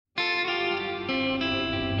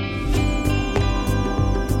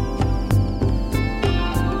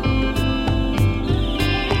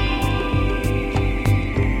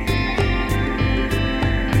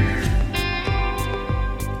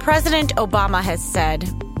President Obama has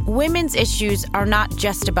said, women's issues are not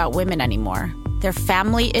just about women anymore. They're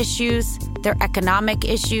family issues, they're economic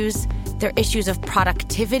issues, they're issues of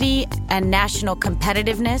productivity and national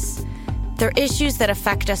competitiveness. They're issues that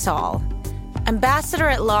affect us all. Ambassador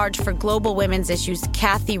at Large for Global Women's Issues,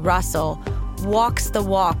 Kathy Russell, walks the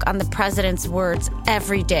walk on the president's words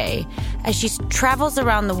every day as she travels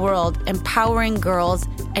around the world empowering girls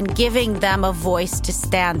and giving them a voice to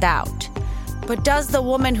stand out. But does the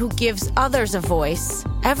woman who gives others a voice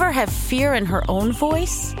ever have fear in her own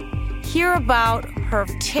voice? Hear about her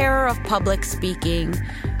terror of public speaking,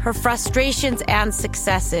 her frustrations and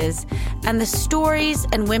successes, and the stories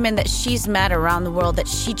and women that she's met around the world that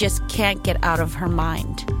she just can't get out of her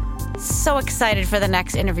mind. So excited for the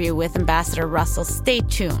next interview with Ambassador Russell. Stay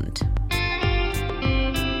tuned.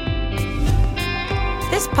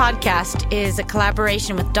 This podcast is a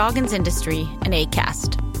collaboration with Doggins Industry and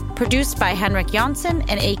Acast. Produced by Henrik Jonsson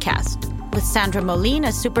and Acast, with Sandra Moline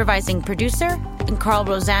as supervising producer and Carl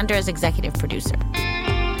Rosander as executive producer.